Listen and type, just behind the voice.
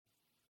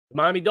The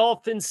Miami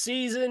Dolphins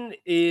season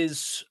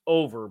is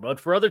over, but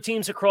for other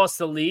teams across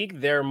the league,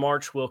 their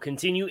march will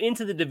continue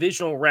into the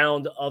divisional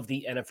round of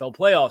the NFL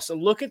playoffs. So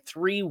look at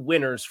three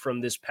winners from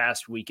this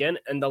past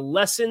weekend and the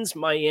lessons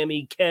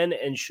Miami can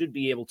and should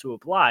be able to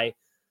apply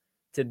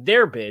to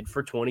their bid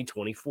for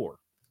 2024.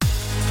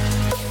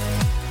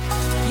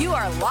 You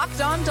are Locked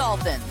On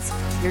Dolphins,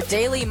 your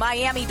daily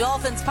Miami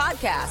Dolphins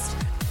podcast,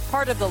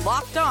 part of the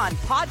Locked On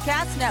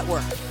Podcast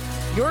Network,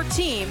 your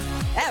team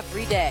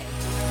every day.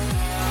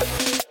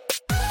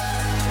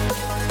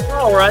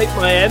 All right,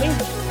 Miami.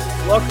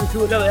 Welcome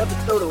to another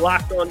episode of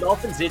Locked On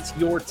Dolphins. It's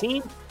your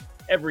team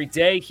every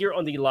day here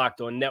on the Locked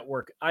On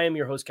Network. I am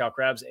your host, Cal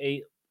Krabs,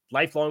 a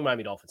lifelong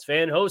Miami Dolphins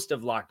fan, host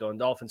of Locked On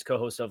Dolphins,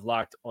 co-host of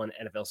Locked On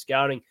NFL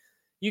Scouting.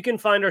 You can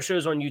find our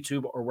shows on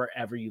YouTube or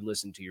wherever you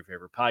listen to your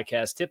favorite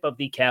podcast. Tip of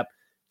the cap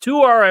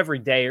to our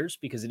everydayers,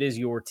 because it is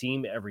your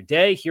team every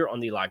day here on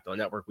the Locked On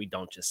Network. We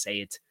don't just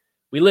say it,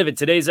 we live it.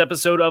 Today's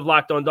episode of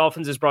Locked On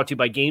Dolphins is brought to you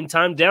by Game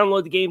Time.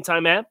 Download the Game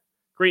Time app.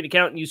 Create an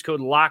account and use code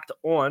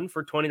LOCKEDON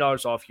for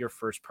 $20 off your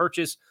first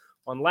purchase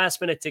on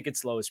last-minute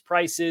tickets, lowest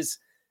prices,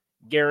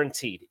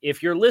 guaranteed.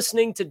 If you're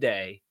listening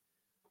today,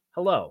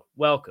 hello,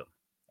 welcome.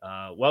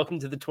 Welcome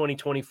to the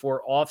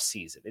 2024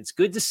 offseason. It's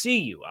good to see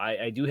you.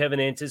 I do have an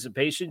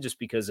anticipation just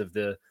because of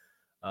the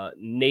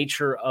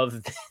nature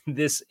of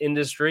this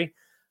industry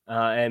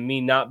and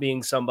me not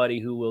being somebody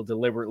who will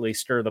deliberately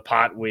stir the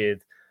pot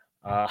with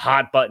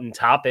hot-button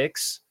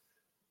topics.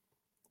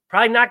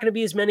 Probably not going to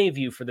be as many of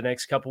you for the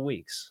next couple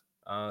weeks.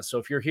 So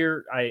if you're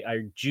here,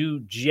 I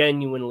do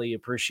genuinely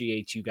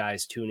appreciate you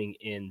guys tuning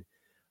in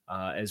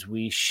as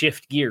we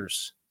shift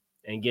gears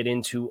and get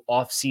into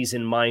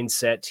off-season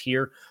mindset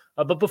here.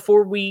 But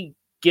before we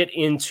get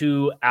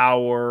into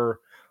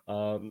our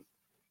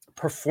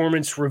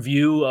performance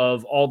review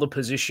of all the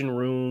position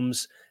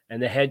rooms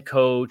and the head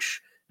coach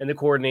and the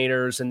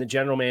coordinators and the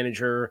general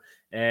manager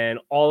and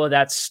all of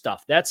that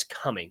stuff, that's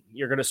coming.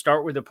 You're going to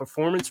start with a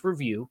performance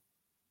review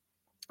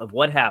of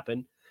what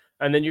happened.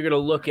 And then you're going to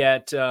look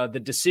at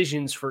the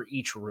decisions for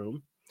each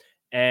room.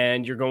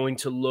 And you're going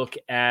to look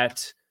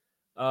at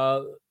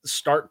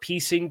start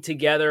piecing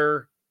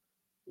together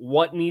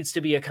what needs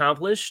to be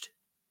accomplished,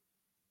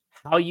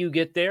 how you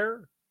get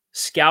there,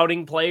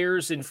 scouting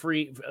players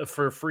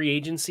for free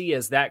agency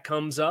as that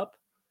comes up,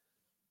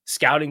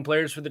 scouting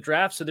players for the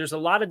draft. So there's a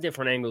lot of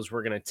different angles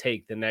we're going to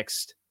take the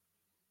next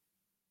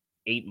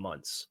 8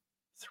 months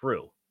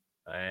through.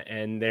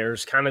 And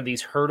there's kind of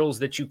these hurdles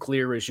that you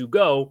clear as you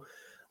go.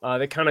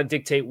 That kind of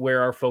dictate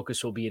where our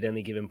focus will be at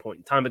any given point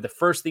in time. But the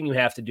first thing you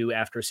have to do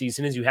after a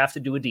season is you have to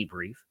do a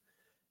debrief,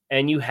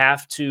 and you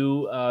have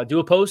to do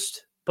a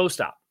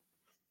post-op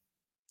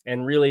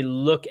and really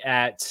look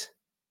at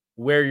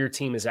where your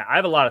team is at. I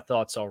have a lot of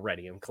thoughts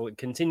already. I'm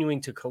continuing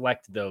to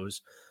collect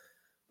those.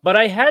 But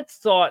I had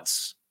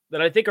thoughts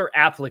that I think are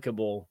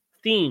applicable,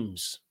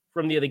 themes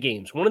from the other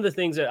games. One of the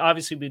things that,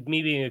 obviously, with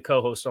me being a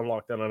co-host on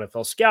Locked On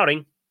NFL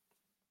Scouting,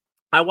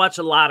 I watch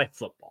a lot of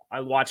football.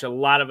 I watch a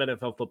lot of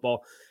NFL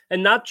football,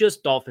 and not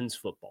just Dolphins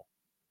football.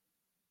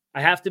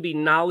 I have to be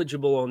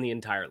knowledgeable on the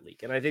entire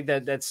league, and I think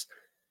that that's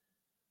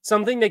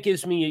something that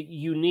gives me a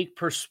unique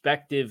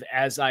perspective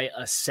as I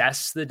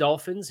assess the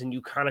Dolphins, and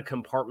you kind of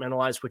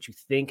compartmentalize what you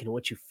think and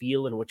what you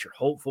feel and what you're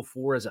hopeful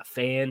for as a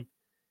fan,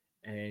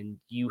 and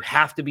you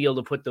have to be able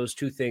to put those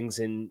two things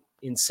in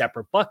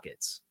separate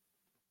buckets.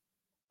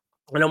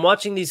 And I'm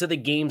watching these other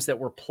games that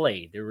were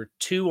played. There were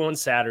 2 on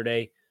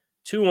Saturday,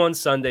 2 on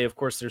Sunday. Of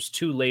course, there's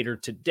 2 later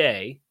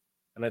today,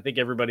 and I think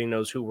everybody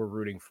knows who we're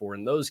rooting for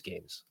in those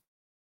games.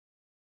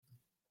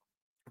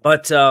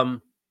 But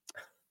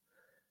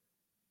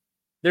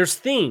there's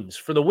themes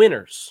for the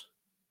winners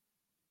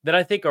that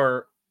I think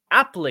are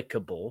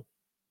applicable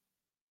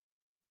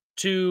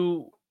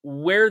to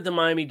where the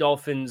Miami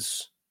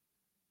Dolphins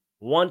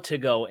want to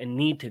go and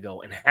need to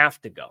go and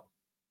have to go.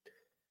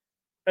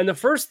 And the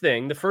first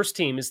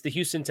team is the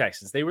Houston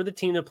Texans. They were the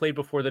team that played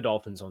before the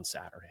Dolphins on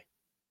Saturday.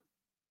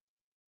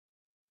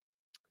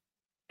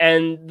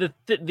 And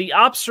the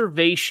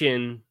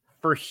observation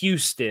for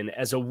Houston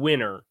as a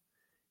winner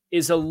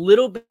is a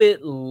little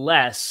bit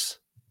less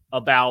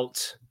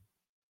about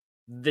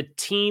the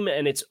team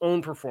and its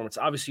own performance.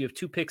 Obviously, you have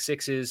 2 pick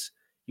sixes.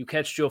 You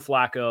catch Joe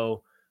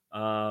Flacco.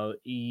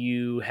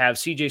 You have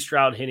C.J.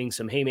 Stroud hitting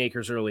some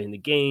haymakers early in the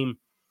game.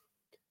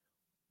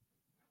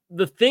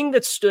 The thing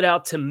that stood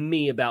out to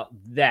me about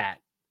that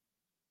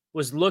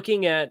was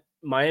looking at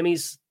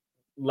Miami's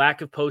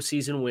lack of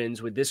postseason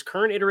wins with this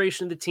current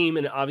iteration of the team,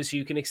 and obviously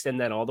you can extend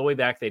that all the way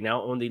back. They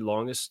now own the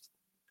longest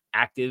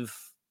active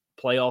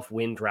playoff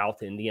win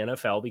drought in the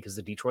NFL because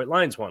the Detroit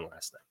Lions won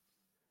last night.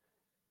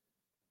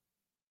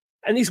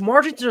 And these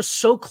margins are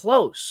so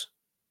close.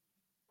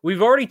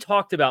 We've already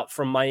talked about,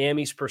 from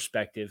Miami's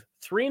perspective,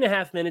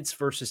 3.5 minutes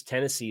versus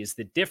Tennessee is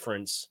the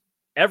difference,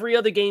 every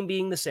other game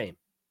being the same,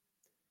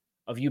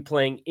 of you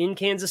playing in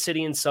Kansas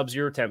City in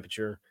sub-zero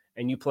temperature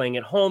and you playing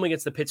at home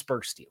against the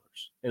Pittsburgh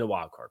Steelers in the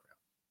wild card round.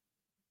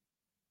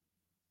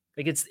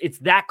 Like it's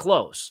that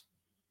close.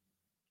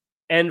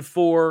 And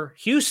for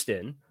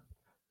Houston,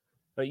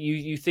 But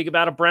you think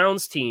about a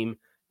Browns team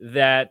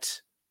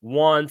that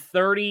won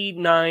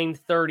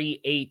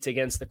 39-38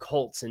 against the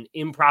Colts in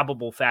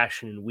improbable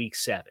fashion in week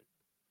 7.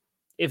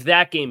 If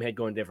that game had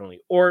gone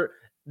differently, or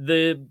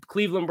the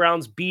Cleveland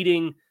Browns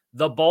beating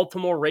the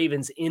Baltimore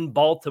Ravens in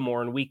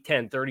Baltimore in week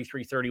 10,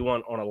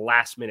 33-31 on a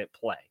last-minute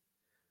play,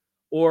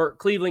 or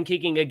Cleveland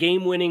kicking a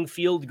game-winning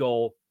field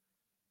goal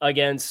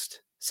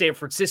against San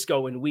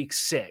Francisco in week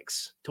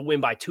 6 to win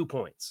by 2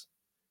 points.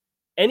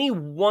 Any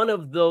one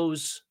of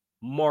those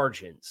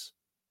margins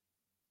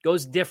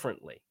goes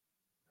differently.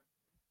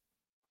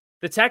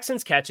 The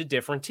Texans catch a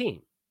different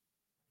team.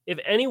 If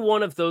any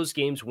one of those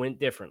games went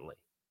differently,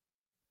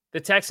 the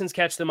Texans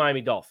catch the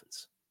Miami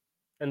Dolphins,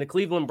 and the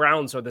Cleveland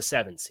Browns are the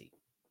 7th seed.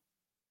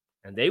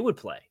 And they would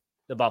play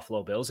the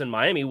Buffalo Bills, and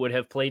Miami would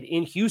have played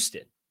in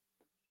Houston,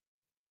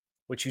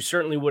 which you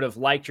certainly would have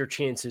liked your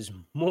chances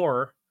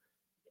more,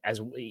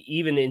 as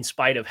even in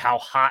spite of how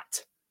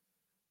hot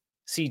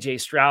C.J.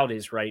 Stroud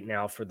is right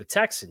now for the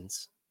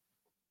Texans.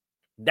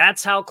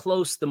 That's how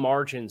close the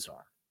margins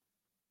are.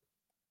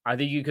 I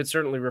think you could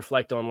certainly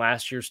reflect on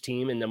last year's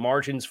team, and the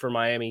margins for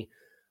Miami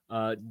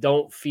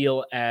don't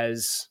feel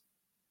as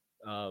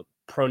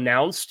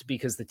pronounced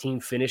because the team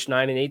finished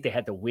 9-8. They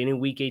had to win in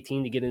week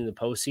 18 to get into the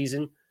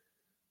postseason.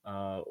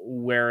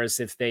 Whereas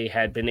if they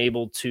had been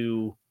able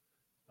to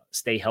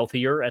stay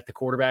healthier at the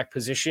quarterback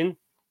position,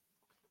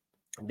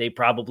 they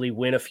probably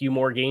win a few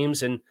more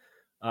games. And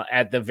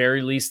at the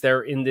very least,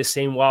 they're in this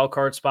same wild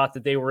card spot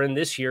that they were in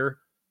this year,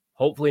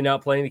 hopefully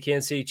not playing the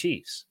Kansas City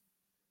Chiefs.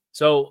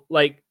 So,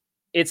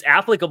 it's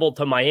applicable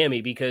to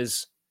Miami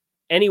because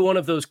any one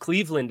of those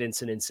Cleveland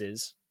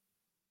incidences,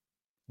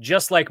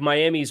 just like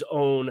Miami's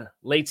own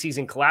late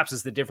season collapse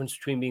is the difference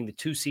between being the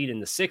 2 seed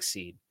and the 6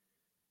 seed,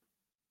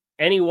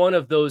 any one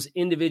of those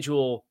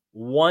individual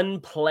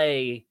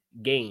one-play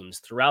games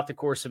throughout the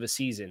course of a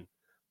season,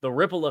 the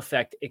ripple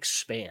effect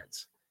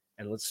expands.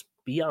 And let's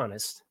be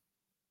honest,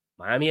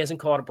 Miami hasn't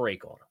caught a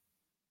break on them.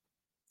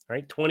 All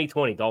right,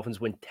 2020, Dolphins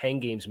win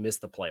 10 games, miss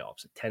the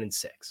playoffs at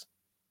 10-6.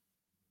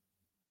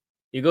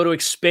 You go to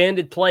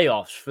expanded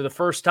playoffs for the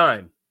first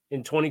time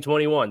in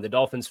 2021. The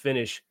Dolphins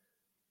finish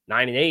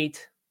 9-8,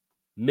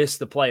 miss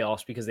the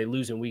playoffs because they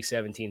lose in week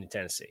 17 to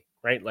Tennessee,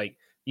 right?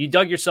 You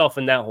dug yourself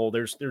in that hole.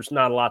 There's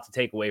not a lot to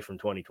take away from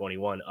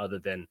 2021 other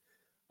than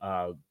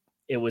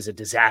it was a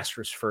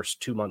disastrous first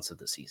 2 months of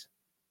the season.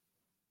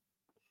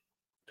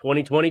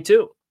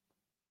 2022,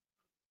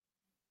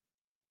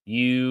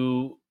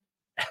 you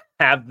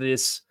have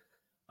this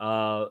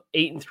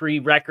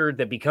 8-3 record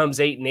that becomes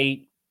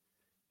 8-8.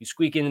 You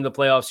squeak into the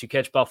playoffs, you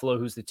catch Buffalo,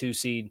 who's the 2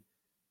 seed.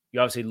 You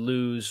obviously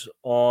lose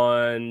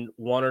on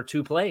 1 or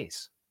 2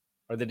 plays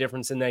are the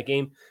difference in that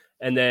game.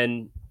 And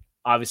then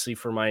obviously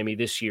for Miami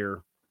this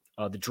year,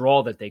 the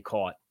draw that they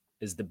caught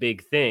is the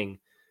big thing.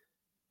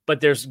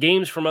 But there's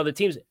games from other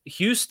teams.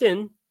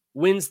 Houston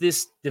wins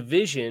this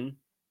division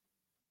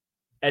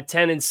at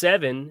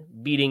 10-7,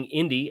 beating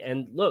Indy.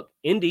 And look,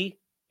 Indy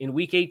in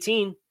week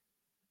 18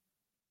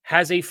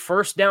 has a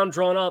first down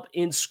drawn up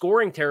in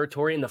scoring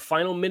territory in the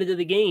final minute of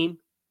the game.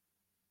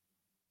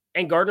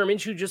 And Gardner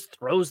Minshew just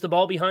throws the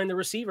ball behind the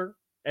receiver,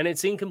 and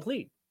it's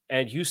incomplete.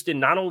 And Houston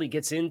not only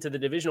gets into the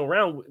divisional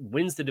round,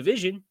 wins the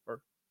division,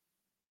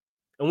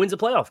 and wins a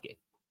playoff game.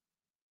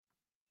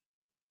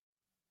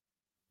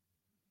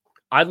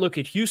 I'd look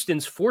at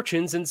Houston's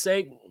fortunes and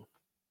say,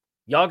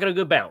 y'all got a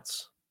good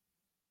bounce.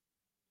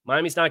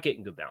 Miami's not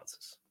getting good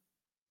bounces.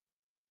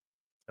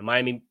 And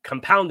Miami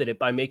compounded it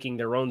by making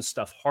their own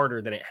stuff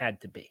harder than it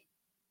had to be.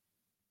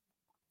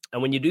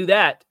 And when you do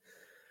that,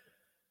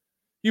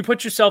 you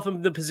put yourself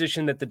in the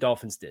position that the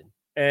Dolphins did.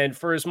 And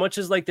for as much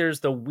as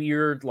there's the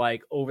weird,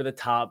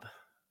 over-the-top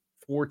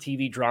for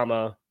TV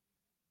drama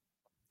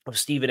of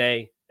Stephen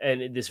A.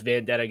 and this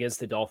vendetta against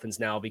the Dolphins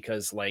now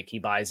because he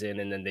buys in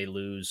and then they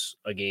lose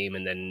a game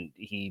and then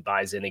he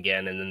buys in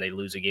again and then they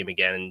lose a game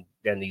again. And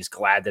then he's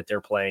glad that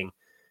they're playing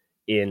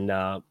in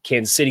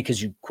Kansas City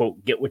because you,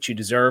 quote, get what you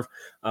deserve.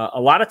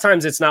 A lot of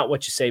times it's not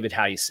what you say, but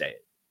how you say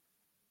it.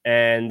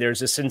 And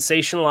there's a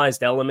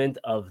sensationalized element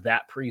of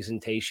that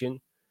presentation.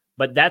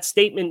 But that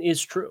statement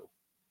is true.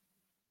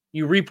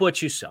 You reap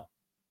what you sow.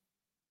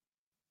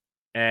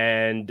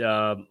 And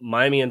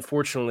Miami,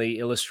 unfortunately,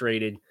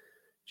 illustrated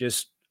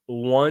just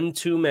one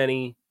too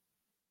many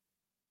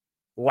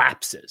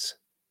lapses.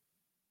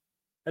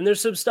 And there's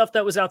some stuff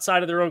that was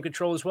outside of their own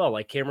control as well,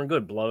 like Cameron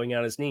Good blowing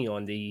out his knee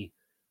on the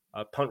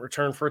punt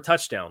return for a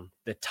touchdown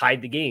that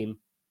tied the game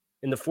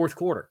in the fourth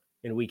quarter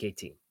in week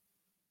 18.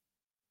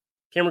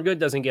 Cameron Good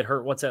doesn't get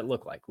hurt. What's that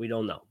look like? We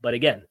don't know. But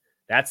again,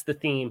 that's the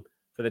theme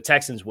for the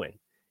Texans win,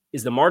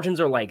 is the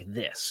margins are like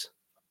this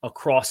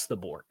across the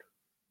board.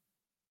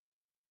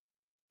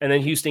 And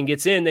then Houston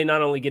gets in. They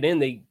not only get in,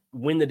 they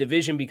win the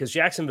division because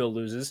Jacksonville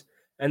loses,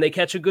 and they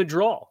catch a good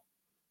draw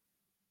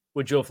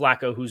with Joe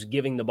Flacco, who's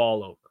giving the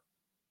ball over.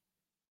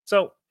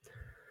 So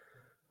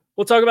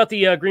we'll talk about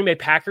the Green Bay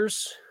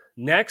Packers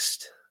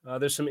next.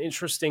 There's some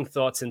interesting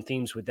thoughts and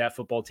themes with that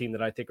football team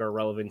that I think are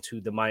relevant to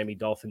the Miami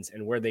Dolphins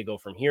and where they go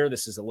from here.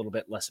 This is a little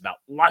bit less about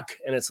luck,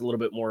 and it's a little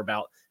bit more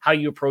about how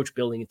you approach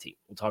building a team.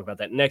 We'll talk about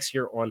that next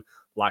year on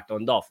Locked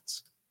On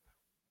Dolphins.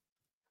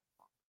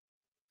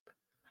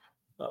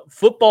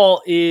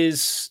 Football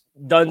is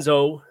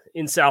donezo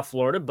in South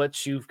Florida,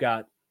 but you've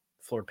got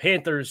Florida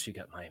Panthers, you've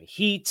got Miami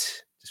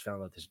Heat. Just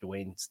found out there's a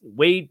Dwayne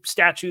Wade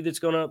statue that's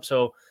going up.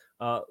 So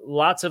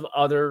lots of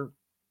other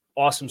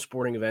awesome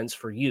sporting events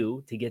for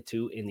you to get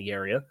to in the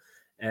area.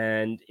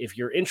 And if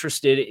you're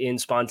interested in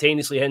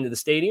spontaneously heading to the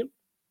stadium,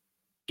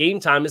 Game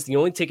Time is the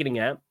only ticketing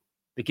app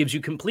that gives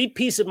you complete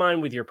peace of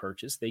mind with your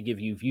purchase. They give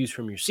you views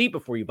from your seat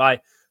before you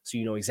buy, so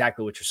you know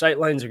exactly what your sight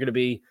lines are going to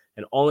be,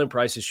 and all-in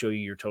prices show you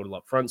your total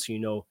up front, so you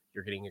know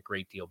you're getting a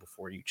great deal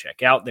before you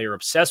check out. They are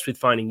obsessed with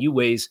finding you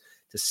ways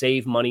to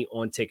save money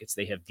on tickets.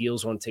 They have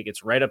deals on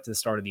tickets right up to the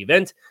start of the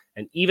event,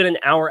 and even an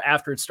hour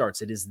after it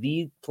starts. It is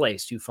the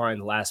place to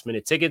find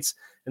last-minute tickets,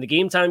 and the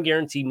Game Time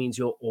guarantee means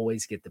you'll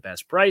always get the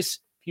best price.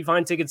 If you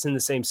find tickets in the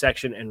same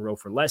section and row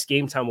for less,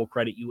 Game Time will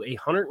credit you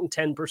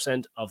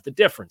 110% of the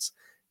difference.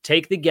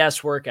 Take the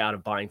guesswork out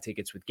of buying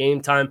tickets with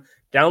Game Time.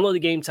 Download the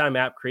Game Time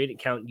app, create an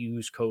account,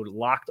 use code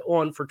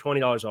LOCKEDON for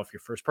 $20 off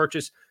your first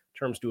purchase.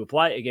 Terms do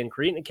apply. Again,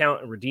 create an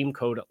account and redeem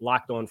code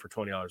LOCKEDON for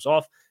 $20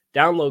 off.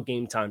 Download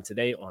Game Time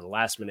today on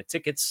last-minute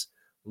tickets.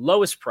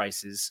 Lowest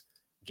prices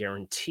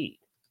guaranteed.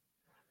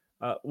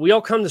 We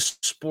all come to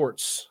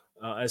sports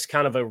as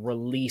kind of a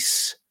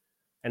release,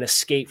 an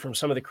escape from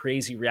some of the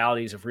crazy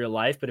realities of real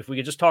life. But if we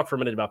could just talk for a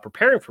minute about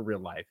preparing for real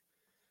life,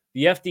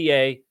 the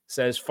FDA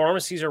says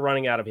pharmacies are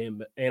running out of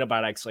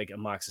antibiotics like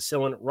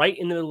amoxicillin right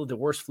in the middle of the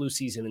worst flu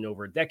season in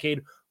over a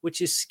decade,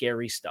 which is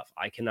scary stuff.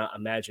 I cannot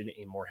imagine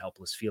a more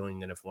helpless feeling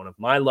than if one of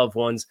my loved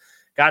ones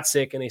got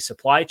sick and a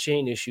supply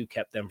chain issue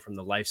kept them from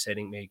the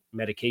life-saving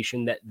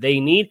medication that they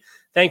need.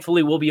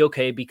 Thankfully, we'll be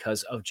okay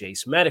because of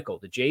Jace Medical.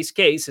 The Jace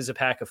case is a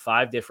pack of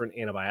 5 different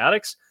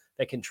antibiotics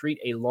that can treat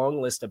a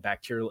long list of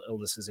bacterial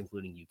illnesses,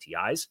 including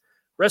UTIs,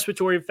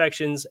 respiratory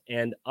infections,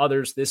 and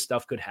others. This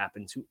stuff could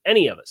happen to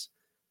any of us.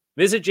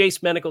 Visit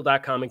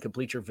jacemedical.com and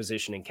complete your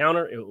physician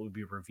encounter. It will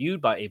be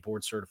reviewed by a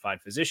board-certified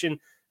physician,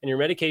 and your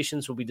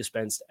medications will be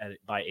dispensed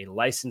by a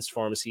licensed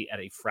pharmacy at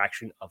a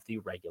fraction of the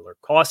regular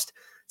cost.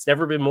 It's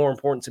never been more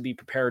important to be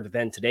prepared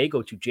than today.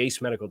 Go to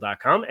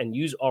jacemedical.com and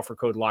use offer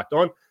code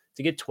LOCKEDON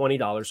to get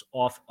 $20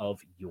 off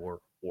of your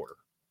order.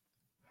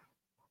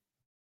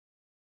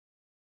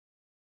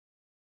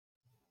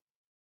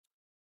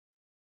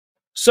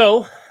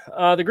 So,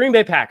 the Green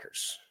Bay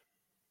Packers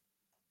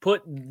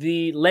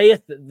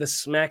layeth the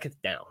smacketh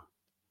down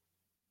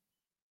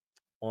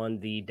on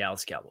the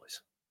Dallas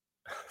Cowboys.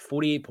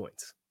 48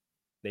 points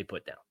they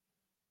put down.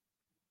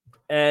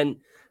 And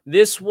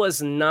this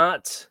was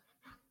not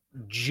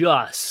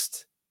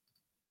just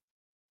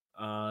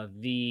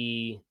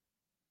the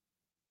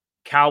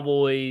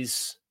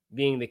Cowboys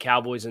being the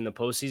Cowboys in the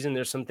postseason.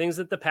 There's some things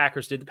that the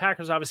Packers did. The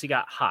Packers obviously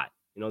got hot.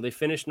 They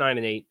finished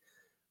 9-8,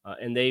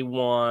 and they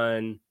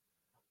won.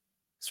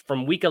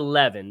 From week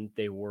 11,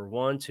 they were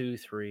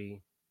 6-2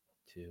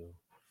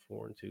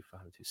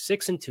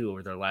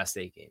 over their last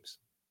 8 games.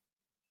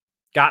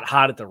 Got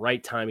hot at the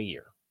right time of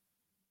year.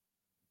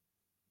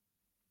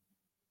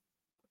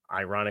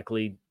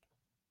 Ironically,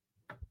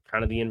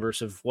 kind of the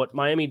inverse of what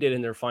Miami did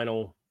in their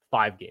final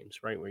 5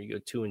 games, right? Where you go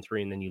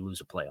 2-3 and then you lose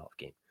a playoff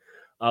game.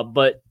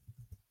 But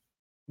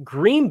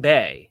Green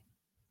Bay,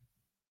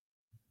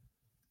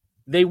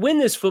 they win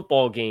this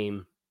football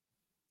game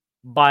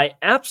by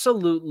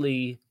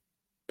absolutely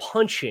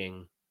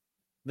punching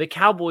the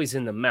Cowboys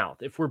in the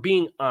mouth. If we're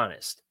being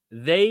honest,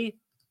 they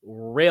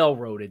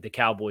railroaded the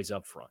Cowboys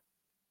up front.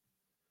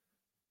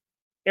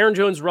 Aaron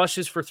Jones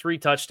rushes for 3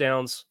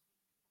 touchdowns.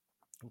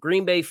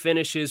 Green Bay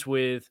finishes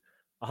with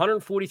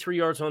 143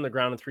 yards on the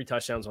ground and 3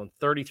 touchdowns on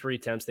 33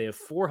 attempts. They have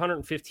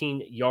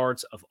 415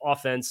 yards of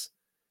offense.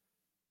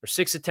 They're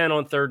 6 of 10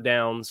 on third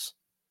downs.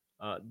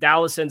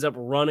 Dallas ends up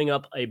running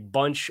up a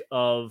bunch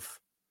of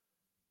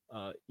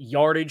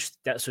yardage.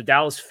 So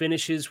Dallas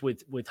finishes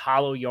with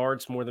hollow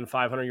yards, more than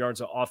 500 yards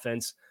of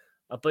offense.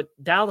 But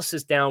Dallas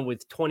is down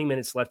with 20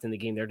 minutes left in the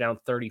game. They're down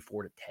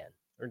 34-10.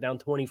 They're down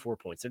 24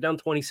 points. They're down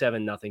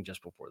 27-0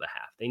 just before the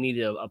half. They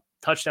needed a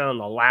touchdown on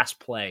the last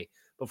play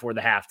before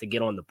the half to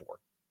get on the board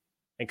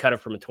and cut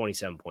it from a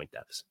 27-point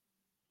deficit.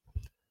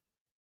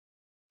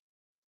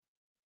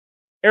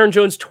 Aaron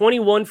Jones,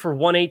 21 for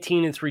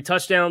 118 and 3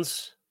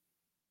 touchdowns.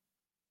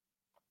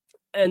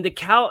 And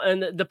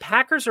the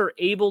Packers are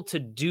able to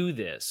do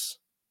this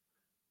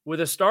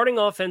with a starting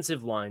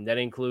offensive line that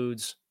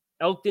includes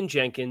Elgton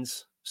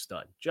Jenkins,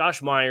 stud,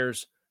 Josh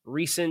Myers,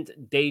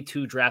 recent day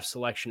 2 draft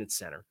selection at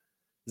center,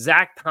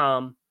 Zach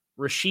Tom,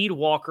 Rasheed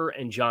Walker,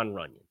 and John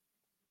Runyon.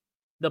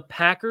 The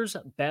Packers'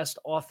 best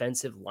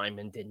offensive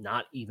lineman did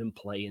not even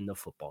play in the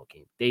football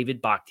game,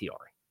 David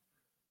Bakhtiari.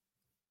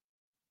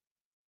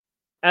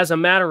 As a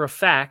matter of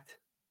fact,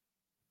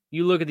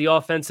 you look at the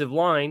offensive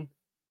line,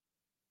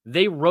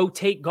 they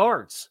rotate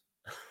guards.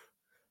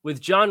 with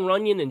John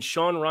Runyon and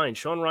Sean Ryan.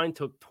 Sean Ryan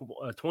took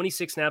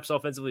 26 snaps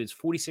offensively. It's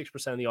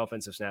 46% of the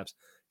offensive snaps.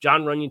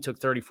 John Runyon took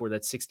 34.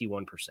 That's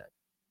 61%.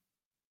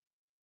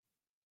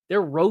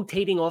 They're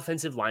rotating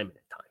offensive linemen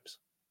at times.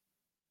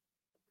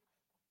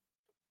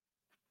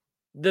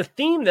 The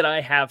theme that I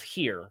have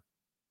here,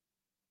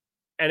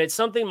 and it's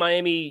something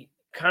Miami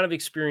kind of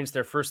experienced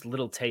their first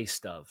little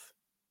taste of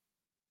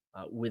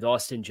with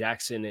Austin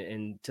Jackson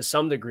and to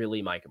some degree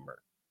Lee Meikenberg.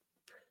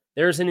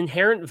 There's an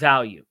inherent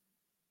value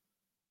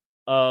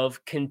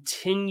of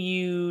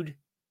continued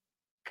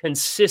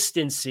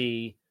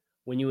consistency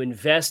when you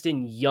invest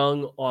in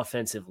young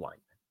offensive linemen.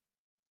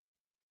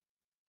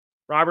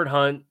 Robert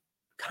Hunt,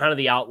 kind of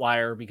the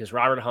outlier because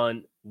Robert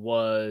Hunt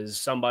was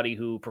somebody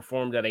who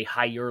performed at a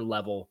higher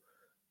level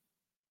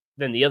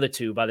than the other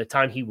two by the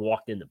time he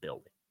walked in the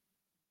building.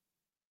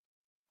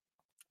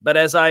 But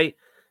as I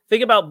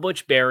think about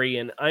Butch Berry,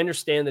 and I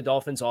understand the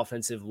Dolphins'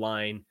 offensive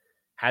line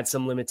had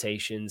some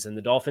limitations, and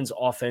the Dolphins'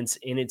 offense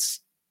in its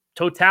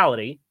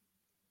totality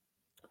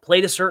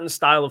played a certain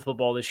style of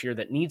football this year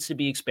that needs to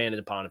be expanded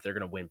upon if they're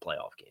going to win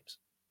playoff games.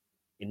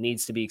 It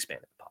needs to be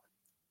expanded upon.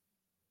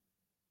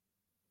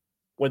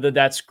 Whether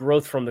that's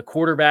growth from the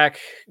quarterback,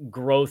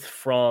 growth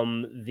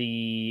from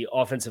the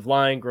offensive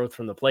line, growth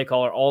from the play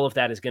caller, all of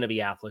that is going to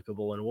be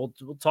applicable, and we'll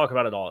talk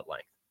about it all at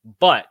length.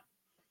 But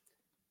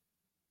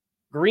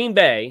Green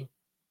Bay,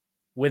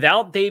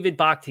 without David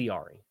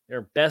Bakhtiari,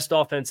 their best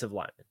offensive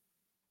lineman,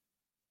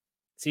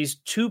 sees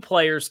two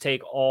players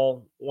take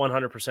all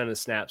 100% of the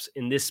snaps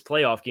in this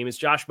playoff game. It's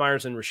Josh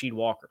Myers and Rasheed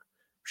Walker.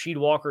 Rasheed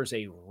Walker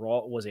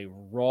was a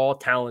raw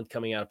talent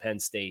coming out of Penn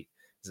State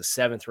as a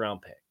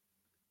 7th-round pick.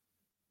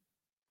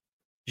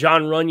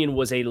 John Runyon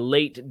was a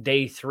late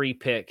day 3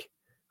 pick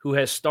who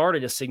has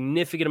started a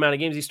significant amount of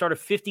games. He started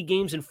 50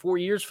 games in 4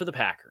 years for the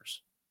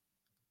Packers.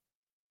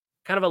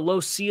 Kind of a low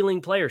ceiling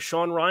player.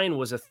 Sean Ryan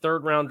was a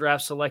 3rd-round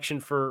draft selection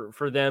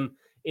for them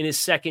in his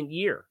 2nd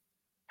year.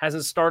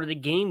 Hasn't started a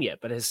game yet,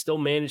 but has still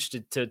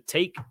managed to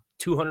take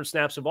 200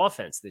 snaps of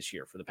offense this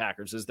year for the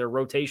Packers as their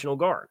rotational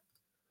guard.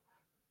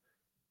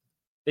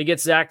 They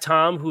get Zach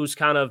Tom, who's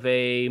kind of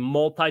a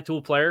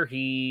multi-tool player.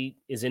 He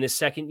is in his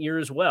 2nd year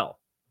as well.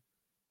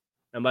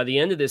 And by the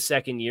end of this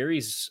 2nd year,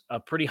 he's a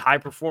pretty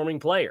high-performing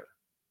player.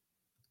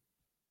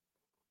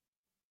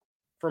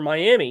 For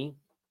Miami,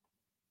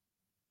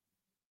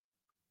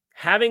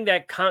 having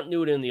that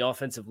continuity in the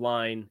offensive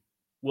line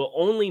will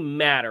only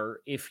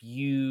matter if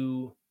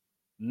you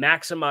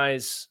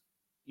maximize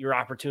your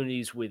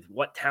opportunities with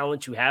what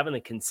talent you have and the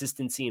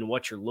consistency in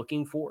what you're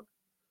looking for.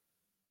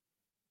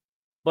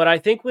 But I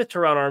think with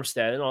Teron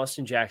Armstead and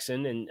Austin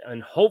Jackson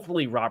and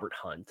hopefully Robert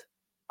Hunt,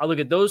 I look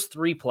at those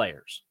 3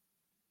 players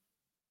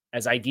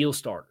as ideal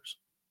starters.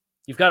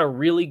 You've got a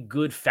really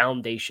good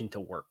foundation to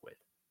work with.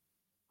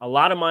 A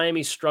lot of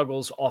Miami's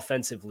struggles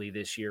offensively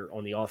this year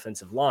on the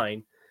offensive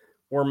line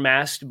were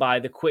masked by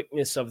the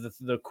quickness of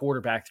the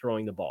quarterback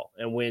throwing the ball.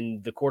 And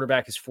when the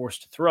quarterback is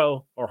forced to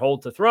throw or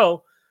hold to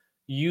throw,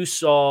 you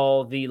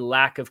saw the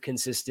lack of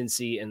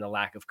consistency and the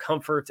lack of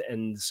comfort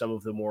and some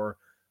of the more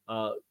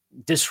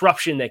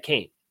disruption that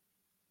came.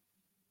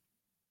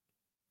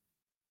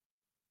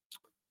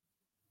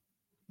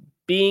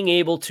 Being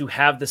able to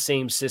have the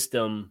same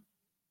system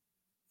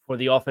for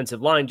the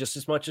offensive line just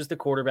as much as the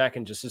quarterback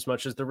and just as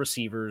much as the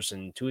receivers,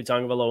 and Tua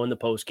Tagovailoa in the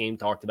postgame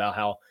talked about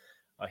how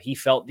he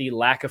felt the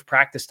lack of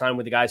practice time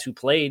with the guys who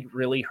played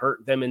really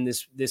hurt them in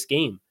this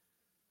game.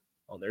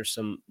 Well, there's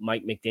some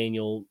Mike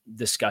McDaniel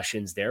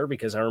discussions there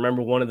because I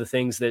remember one of the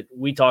things that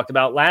we talked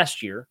about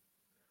last year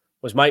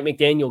was Mike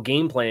McDaniel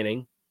game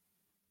planning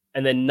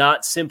and then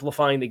not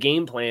simplifying the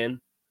game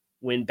plan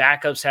when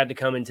backups had to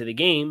come into the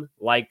game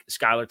like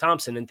Skylar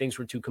Thompson and things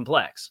were too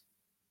complex.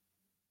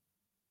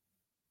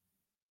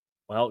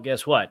 Well,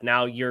 guess what?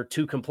 Now you're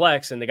too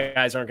complex and the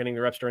guys aren't getting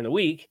the reps during the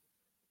week.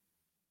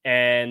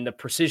 And the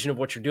precision of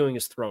what you're doing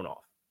is thrown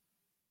off.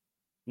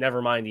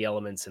 Never mind the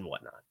elements and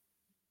whatnot.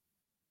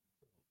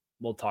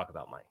 We'll talk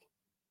about Mike.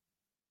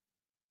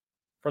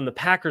 From the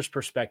Packers'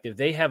 perspective,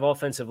 they have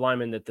offensive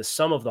linemen that the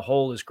sum of the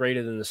whole is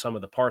greater than the sum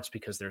of the parts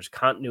because there's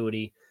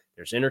continuity,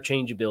 there's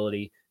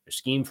interchangeability, there's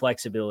scheme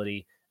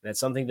flexibility, and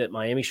that's something that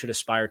Miami should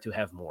aspire to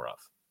have more of.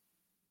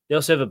 They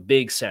also have a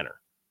big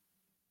center.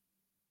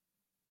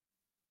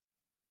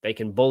 They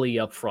can bully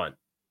up front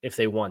if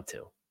they want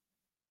to.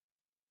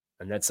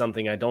 And that's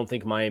something I don't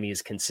think Miami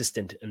is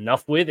consistent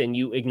enough with. And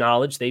you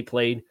acknowledge they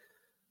played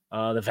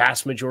the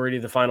vast majority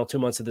of the final 2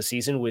 months of the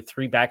season with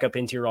 3 backup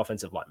interior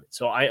offensive linemen.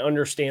 So I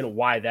understand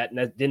why that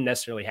didn't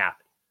necessarily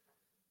happen.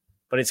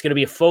 But it's going to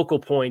be a focal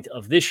point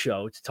of this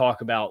show to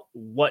talk about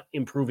what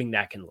improving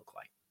that can look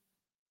like.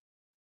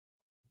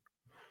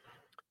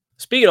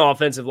 Speaking of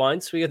offensive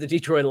lines, we got the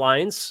Detroit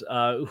Lions,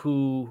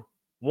 who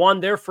won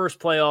their first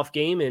playoff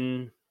game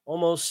in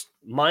almost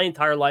my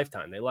entire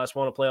lifetime. They last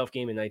won a playoff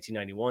game in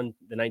 1991,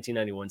 the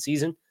 1991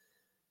 season.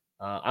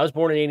 I was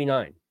born in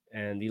 89,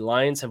 and the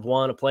Lions have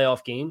won a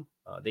playoff game.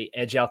 They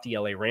edge out the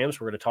LA Rams.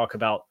 We're going to talk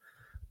about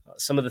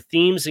some of the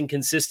themes and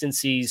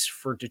consistencies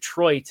for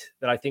Detroit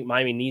that I think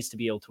Miami needs to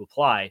be able to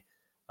apply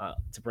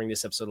to bring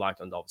this episode of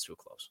Locked On Dolphins to a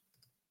close.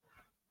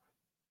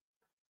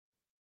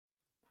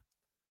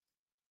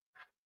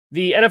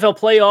 The NFL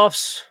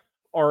playoffs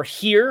are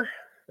here,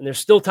 and there's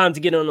still time to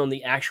get on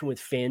the action with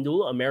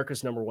FanDuel,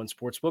 America's #1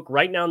 sportsbook.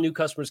 Right now, new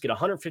customers get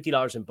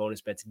 $150 in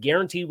bonus bets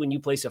guaranteed when you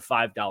place a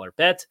 $5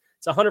 bet.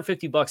 It's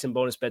 $150 in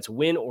bonus bets,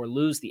 win or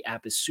lose. The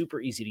app is super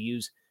easy to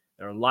use.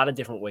 There are a lot of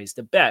different ways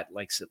to bet,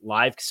 like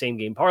live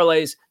same-game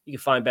parlays. You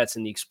can find bets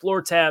in the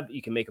Explore tab.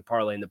 You can make a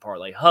parlay in the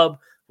Parlay Hub,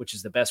 which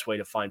is the best way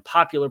to find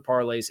popular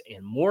parlays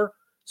and more.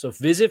 So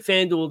visit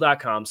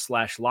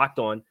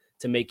FanDuel.com/lockedon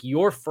to make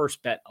your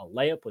first bet a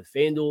layup with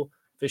FanDuel,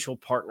 official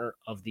partner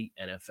of the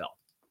NFL.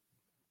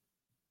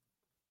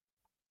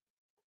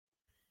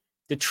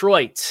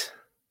 Detroit.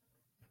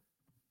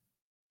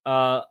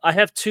 I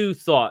have two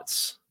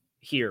thoughts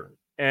here,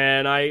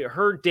 and I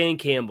heard Dan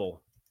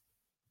Campbell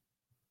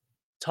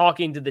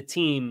talking to the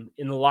team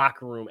in the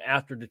locker room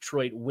after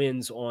Detroit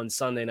wins on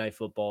Sunday Night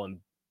Football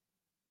and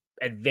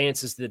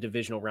advances to the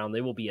divisional round. They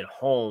will be at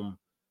home.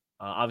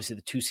 Obviously,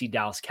 the 2 seed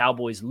Dallas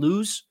Cowboys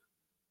lose.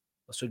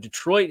 So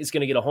Detroit is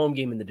going to get a home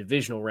game in the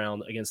divisional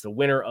round against the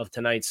winner of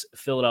tonight's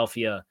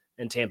Philadelphia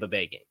and Tampa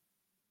Bay game.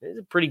 There's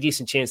a pretty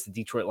decent chance the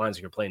Detroit Lions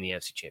are going to play in the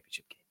AFC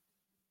Championship game.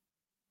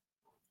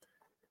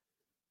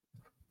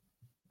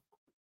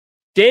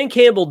 Dan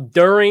Campbell,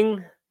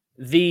 during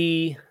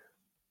the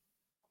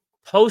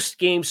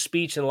post-game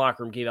speech in the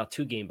locker room, gave out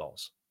 2 game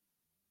balls.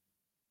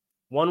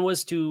 One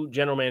was to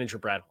general manager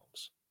Brad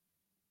Holmes.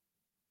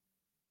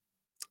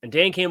 And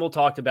Dan Campbell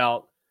talked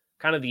about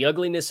kind of the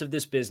ugliness of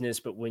this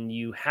business, but when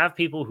you have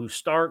people who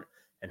start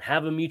and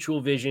have a mutual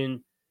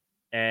vision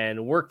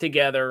and work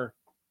together,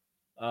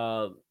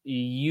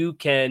 you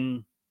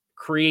can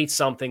create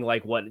something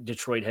like what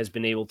Detroit has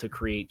been able to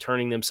create,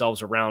 turning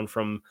themselves around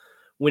from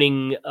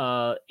winning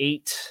 11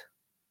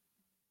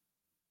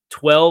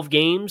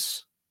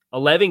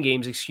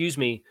 games,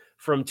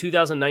 from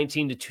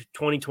 2019 to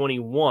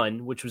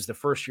 2021, which was the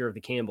first year of the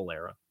Campbell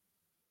era,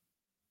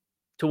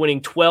 to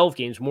winning 12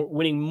 games,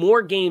 winning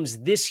more games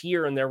this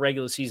year in their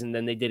regular season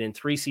than they did in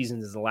 3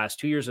 seasons in the last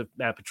 2 years of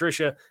Matt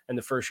Patricia and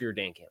the first year of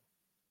Dan Campbell.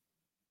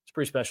 It's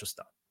pretty special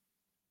stuff.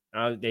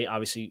 They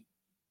obviously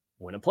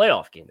win a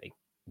playoff game. They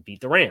beat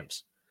the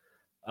Rams.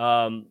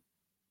 And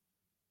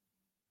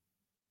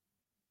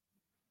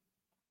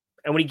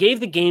when he gave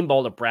the game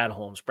ball to Brad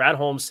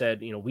Holmes said,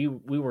 we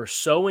were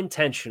so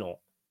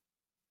intentional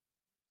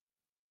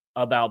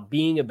about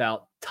being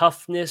about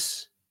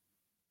toughness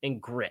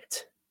and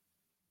grit.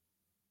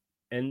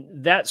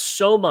 And that's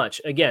so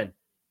much. Again,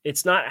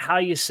 it's not how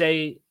you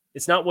say,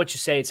 it's not what you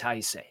say, it's how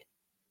you say it.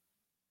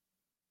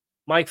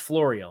 Mike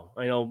Florio,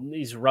 I know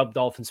he's rubbed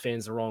Dolphins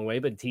fans the wrong way,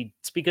 but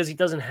it's because he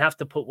doesn't have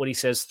to put what he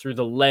says through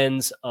the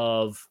lens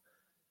of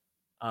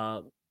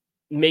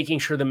making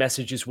sure the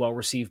message is well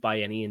received by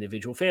any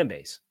individual fan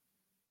base.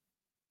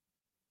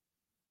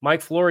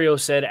 Mike Florio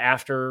said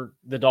after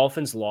the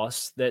Dolphins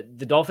lost that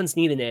the Dolphins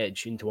need an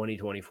edge in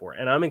 2024,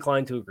 and I'm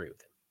inclined to agree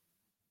with him.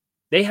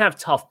 They have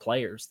tough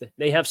players.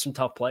 They have some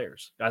tough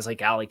players. Guys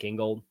like Alec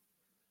Ingold.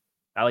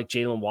 I like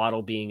Jalen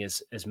Waddle being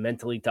as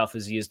mentally tough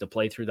as he is to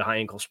play through the high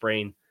ankle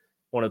sprain.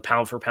 One of the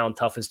pound-for-pound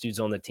toughest dudes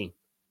on the team.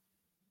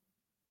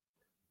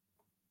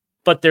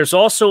 But there's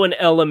also an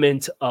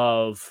element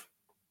of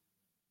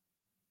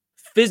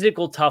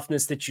physical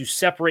toughness that you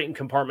separate and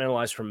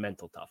compartmentalize from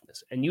mental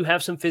toughness. And you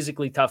have some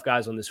physically tough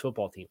guys on this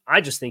football team.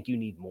 I just think you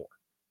need more.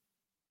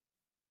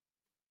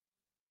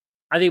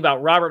 I think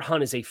about Robert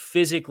Hunt as a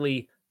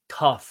physically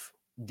tough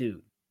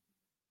dude.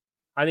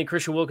 I think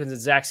Christian Wilkins and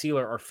Zach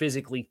Sealer are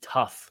physically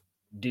tough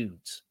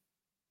dudes.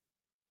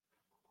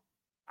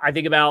 I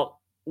think about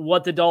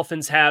what the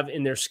Dolphins have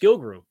in their skill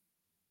group.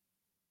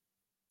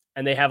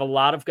 And they have a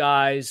lot of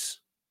guys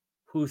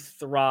who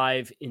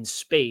thrive in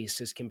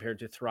space as compared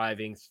to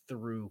thriving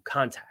through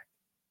contact.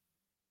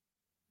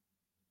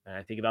 And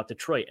I think about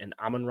Detroit and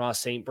Amon-Ra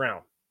St.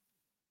 Brown. A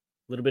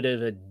little bit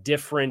of a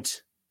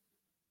different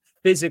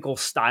physical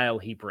style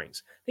he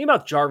brings. Think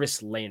about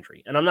Jarvis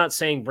Landry. And I'm not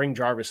saying bring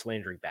Jarvis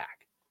Landry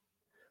back.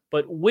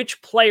 But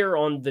which player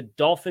on the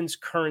Dolphins'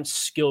 current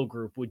skill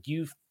group would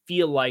you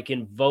feel like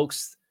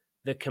invokes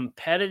the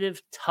competitive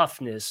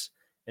toughness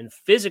and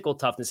physical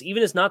toughness,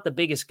 even as not the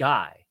biggest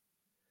guy,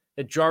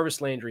 that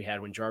Jarvis Landry had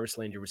when Jarvis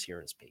Landry was here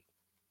in his peak?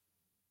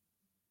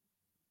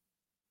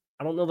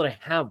 I don't know that I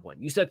have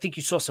one. I think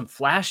you saw some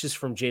flashes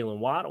from Jalen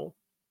Waddle,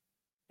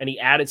 and he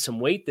added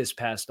some weight this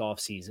past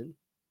offseason.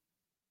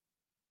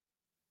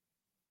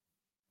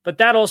 But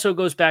that also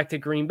goes back to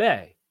Green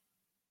Bay.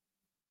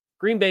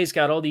 Green Bay's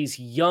got all these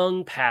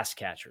young pass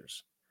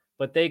catchers,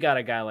 but they got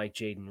a guy like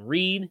Jaden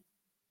Reed,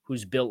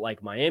 who's built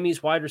like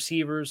Miami's wide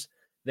receivers.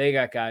 They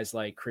got guys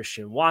like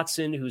Christian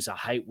Watson, who's a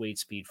height, weight,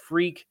 speed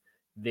freak.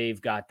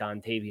 They've got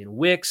Dontavian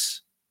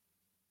Wicks,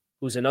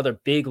 who's another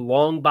big,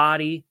 long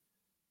body.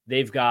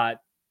 They've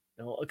got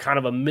kind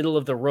of a middle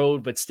of the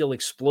road, but still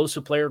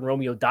explosive player in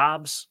Romeo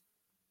Doubs.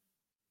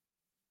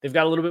 They've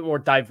got a little bit more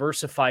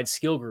diversified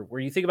skill group.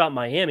 Where you think about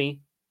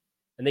Miami,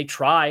 and they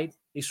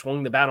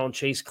swung the bat on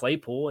Chase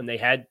Claypool, and they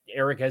had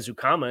Eric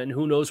Ezukama, and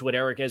who knows what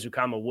Eric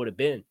Ezukama would have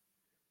been.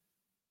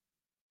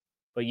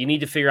 But you need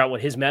to figure out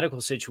what his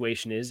medical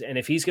situation is. And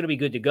if he's going to be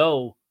good to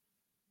go,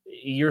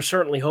 you're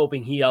certainly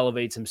hoping he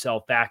elevates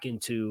himself back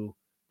into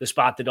the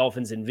spot the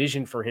Dolphins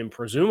envisioned for him,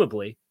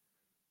 presumably,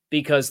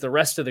 because the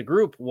rest of the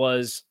group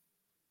was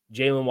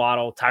Jalen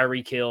Waddle,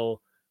 Tyreek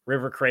Hill,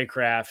 River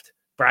Craycraft,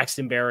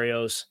 Braxton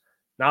Berrios,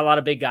 not a lot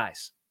of big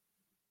guys.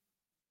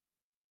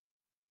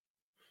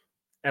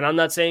 And I'm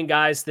not saying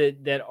guys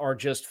that are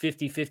just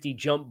 50-50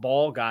 jump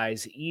ball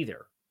guys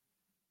either,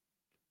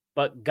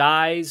 but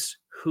guys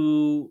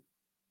who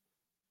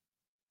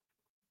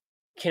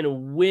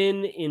can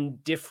win in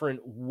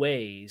different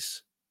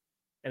ways.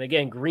 And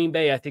again, Green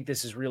Bay, I think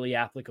this is really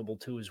applicable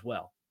to as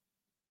well.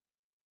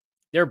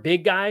 Their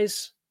big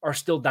guys are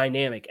still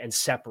dynamic and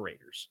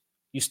separators.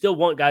 You still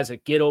want guys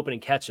that get open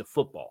and catch a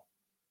football.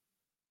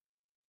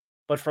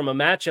 But from a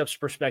matchups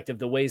perspective,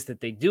 the ways that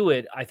they do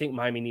it, I think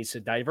Miami needs to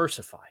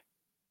diversify.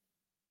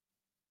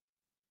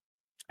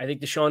 I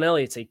think Deshaun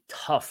Elliott's a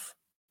tough,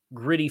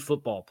 gritty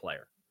football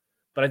player.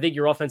 But I think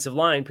your offensive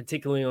line,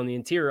 particularly on the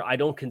interior, I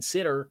don't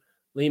consider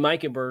Liam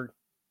Eichenberg.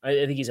 I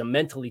think he's a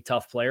mentally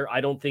tough player. I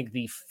don't think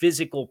the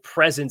physical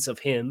presence of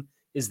him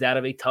is that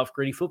of a tough,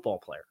 gritty football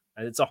player.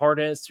 And it's a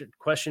hard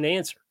question to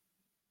answer.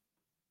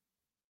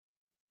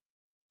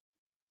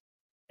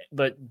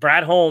 But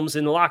Brad Holmes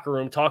in the locker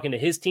room talking to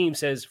his team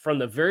says, from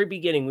the very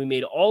beginning, we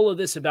made all of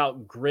this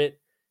about grit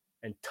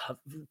and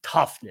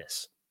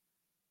toughness.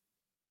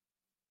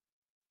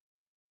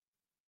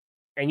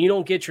 And you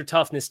don't get your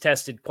toughness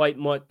tested quite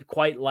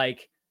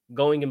like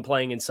going and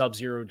playing in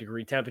sub-zero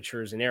degree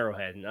temperatures in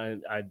Arrowhead.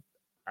 And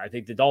I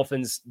think the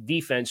Dolphins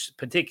defense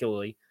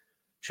particularly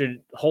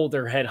should hold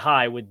their head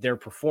high with their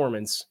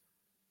performance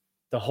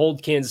to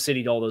hold Kansas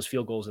City to all those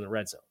field goals in the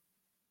red zone.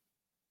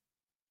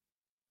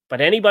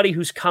 But anybody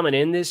who's coming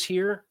in this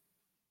year,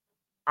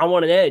 I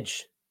want an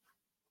edge.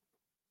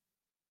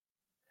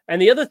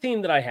 And the other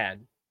theme that I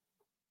had,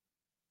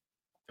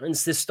 and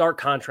it's this stark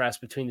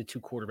contrast between the two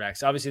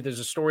quarterbacks. Obviously,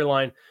 there's a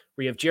storyline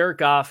where you have Jared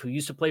Goff, who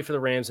used to play for the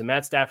Rams, and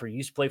Matt Stafford, who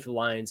used to play for the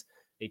Lions.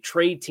 They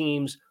trade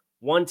teams.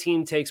 One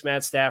team takes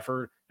Matt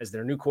Stafford as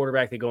their new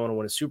quarterback. They go on to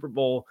win a Super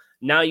Bowl.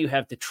 Now you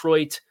have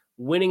Detroit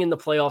winning in the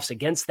playoffs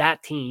against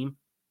that team,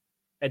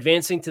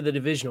 advancing to the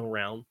divisional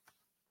round.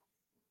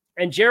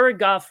 And Jared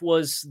Goff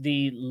was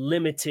the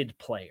limited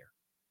player,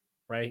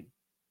 right?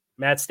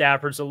 Matt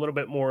Stafford's a little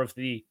bit more of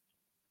the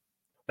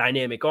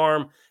dynamic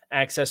arm,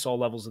 access all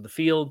levels of the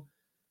field.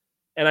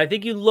 And I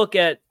think you look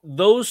at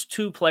those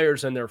two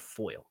players and their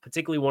foil,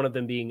 particularly one of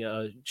them being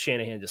a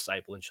Shanahan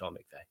disciple in Sean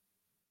McVay.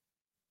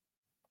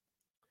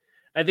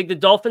 I think the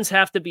Dolphins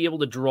have to be able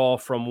to draw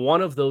from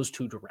one of those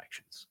two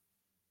directions.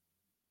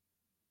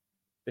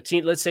 The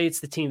team, let's say it's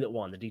the team that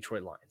won, the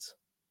Detroit Lions.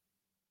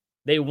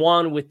 They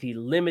won with the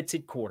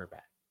limited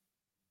quarterback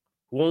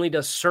who only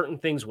does certain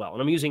things well.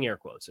 And I'm using air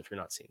quotes if you're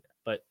not seeing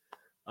that.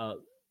 But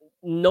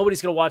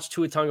nobody's going to watch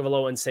Tua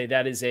Tagovailoa and say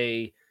that is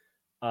a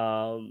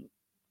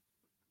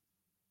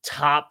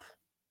top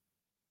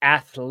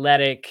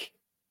athletic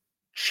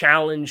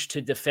challenge to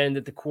defend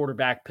at the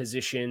quarterback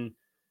position.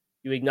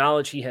 You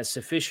acknowledge he has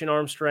sufficient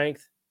arm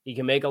strength. He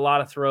can make a lot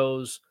of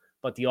throws,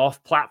 but the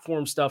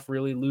off-platform stuff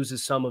really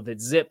loses some of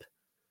its zip.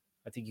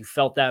 I think you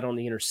felt that on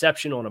the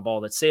interception on a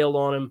ball that sailed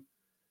on him.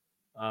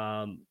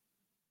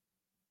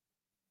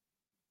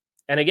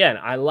 And again,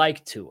 I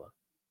like Tua.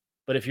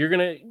 But if you're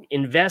going to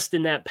invest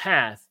in that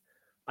path,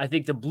 I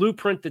think the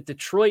blueprint that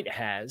Detroit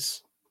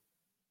has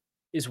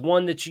is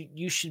one that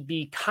you should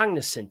be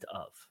cognizant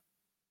of.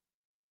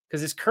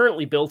 Because it's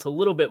currently built a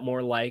little bit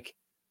more like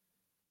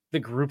the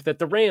group that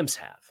the Rams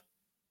have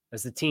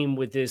as the team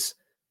with this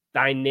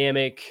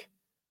dynamic,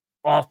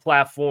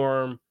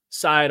 off-platform,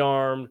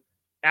 sidearm,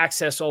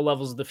 access all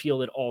levels of the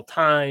field at all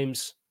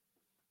times.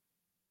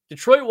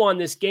 Detroit won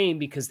this game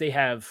because they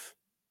have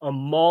a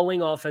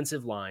mauling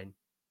offensive line.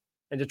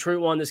 And Detroit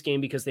won this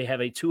game because they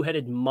have a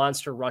two-headed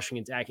monster rushing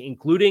attack,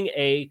 including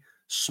a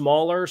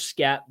smaller,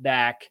 scat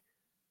back,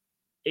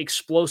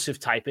 explosive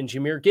type in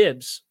Jahmyr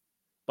Gibbs.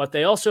 But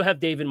they also have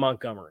David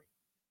Montgomery,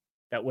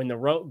 that when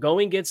the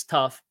going gets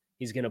tough,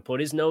 he's going to put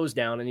his nose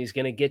down and he's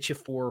going to get you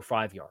 4 or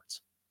 5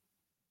 yards.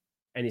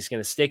 And he's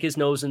going to stick his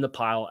nose in the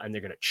pile and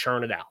they're going to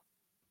churn it out.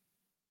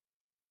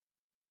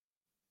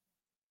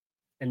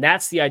 And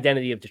that's the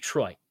identity of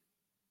Detroit.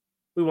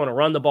 We want to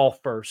run the ball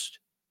first.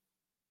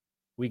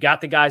 We got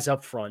the guys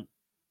up front.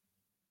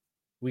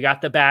 We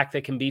got the back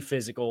that can be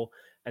physical.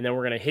 And then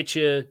we're going to hit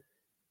you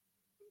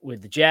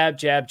with the jab,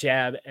 jab,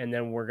 jab. And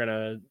then we're going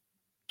to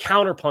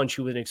counterpunch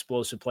you with an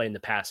explosive play in the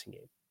passing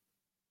game.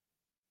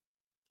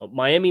 But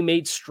Miami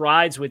made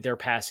strides with their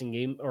passing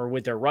game or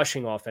with their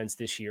rushing offense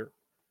this year.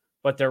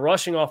 But their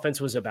rushing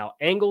offense was about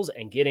angles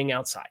and getting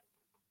outside.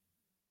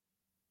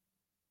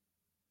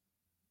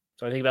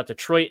 So I think about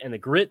Detroit and the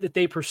grit that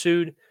they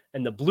pursued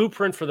and the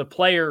blueprint for the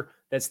player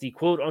that's the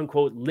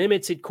quote-unquote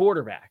limited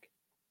quarterback.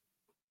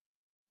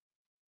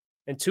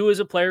 And Tua is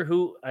a player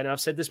who, and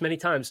I've said this many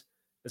times,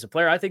 as a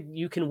player I think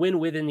you can win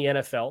within the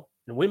NFL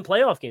and win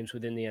playoff games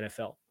within the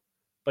NFL.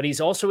 But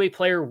he's also a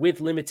player with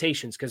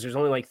limitations because there's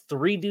only like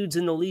 3 dudes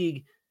in the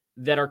league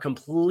that are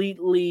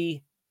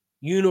completely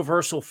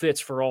universal fits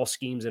for all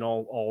schemes and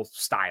all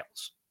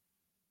styles.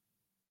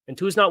 And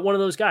Tua's not one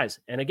of those guys.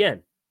 And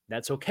again,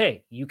 that's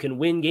okay. You can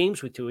win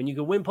games with Tua, and you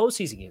can win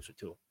postseason games with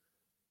Tua.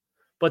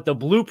 But the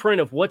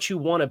blueprint of what you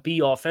want to be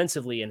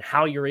offensively and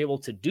how you're able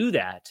to do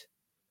that,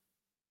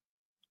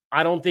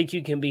 I don't think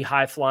you can be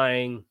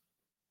high-flying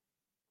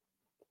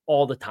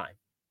all the time.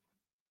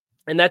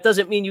 And that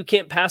doesn't mean you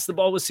can't pass the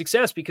ball with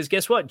success, because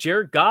guess what?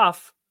 Jared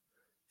Goff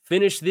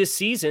finished this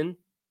season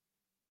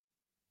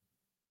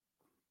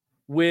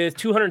with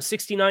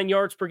 269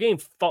 yards per game,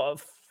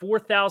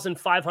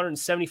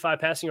 4,575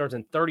 passing yards,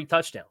 and 30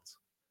 touchdowns.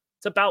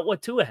 It's about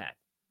what Tua had.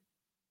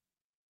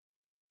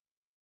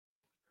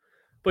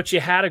 But you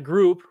had a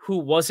group who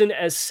wasn't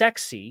as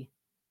sexy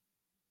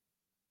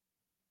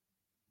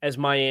as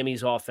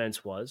Miami's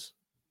offense was.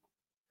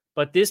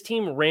 But this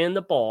team ran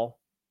the ball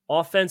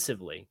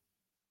offensively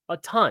a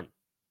ton.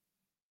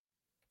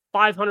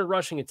 500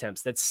 rushing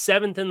attempts. That's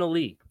 7th in the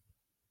league.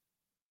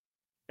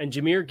 And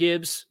Jahmyr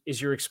Gibbs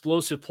is your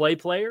explosive play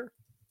player.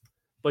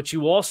 But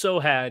you also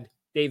had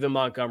David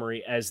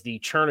Montgomery as the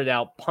churn it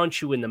out,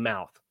 punch you in the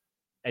mouth.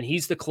 And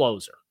he's the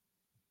closer.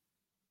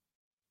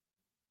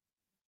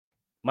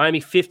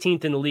 Miami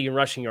 15th in the league in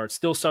rushing yards,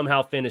 still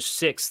somehow finished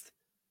 6th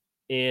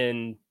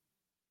in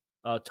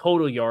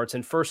total yards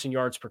and 1st in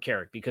yards per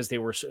carry because they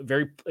were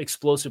very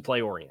explosive play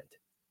oriented.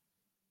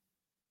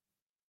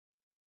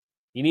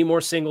 You need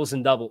more singles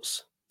and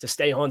doubles to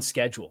stay on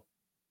schedule.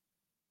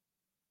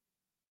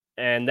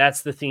 And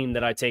that's the theme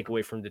that I take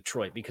away from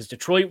Detroit, because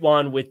Detroit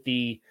won with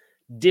the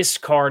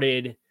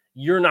discarded,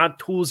 you're not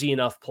toolsy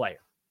enough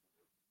player.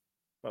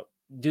 Well,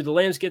 do the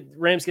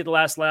Rams get the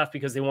last laugh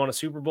because they won a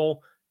Super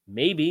Bowl?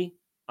 Maybe.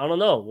 I don't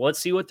know. Let's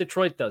see what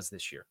Detroit does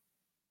this year.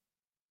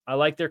 I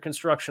like their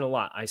construction a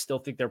lot. I still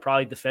think they're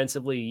probably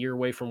defensively a year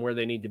away from where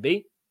they need to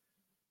be.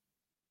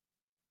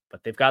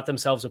 But they've got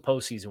themselves a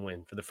postseason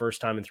win for the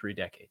first time in 3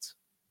 decades.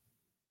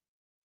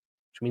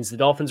 Which means the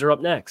Dolphins are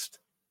up next.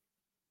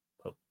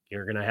 But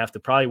you're going to have to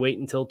probably wait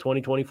until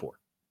 2024.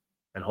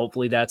 And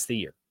hopefully that's the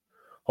year.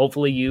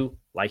 Hopefully you,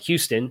 like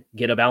Houston,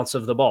 get a bounce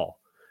of the ball.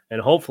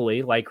 And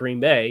hopefully, like Green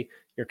Bay,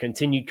 your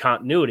continued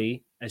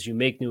continuity as you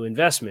make new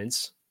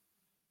investments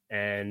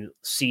and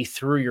see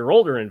through your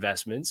older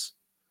investments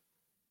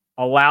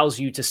allows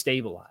you to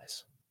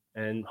stabilize.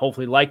 And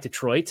hopefully, like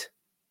Detroit,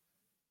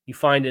 you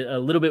find a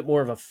little bit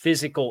more of a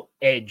physical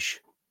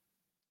edge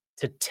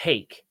to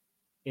take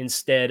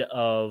instead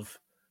of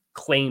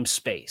claim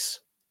space.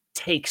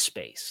 Take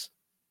space.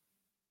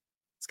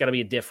 It's got to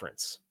be a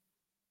difference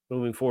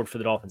moving forward for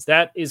the Dolphins.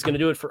 That is going to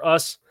do it for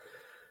us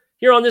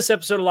here on this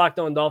episode of Locked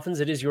On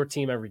Dolphins. It is your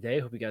team every day.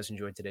 Hope you guys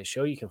enjoyed today's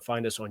show. You can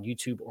find us on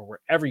YouTube or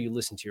wherever you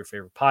listen to your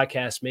favorite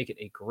podcast. Make it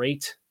a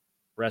great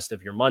rest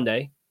of your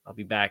Monday. I'll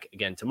be back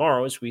again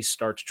tomorrow as we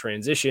start to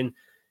transition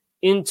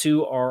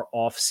into our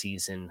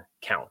off-season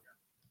calendar.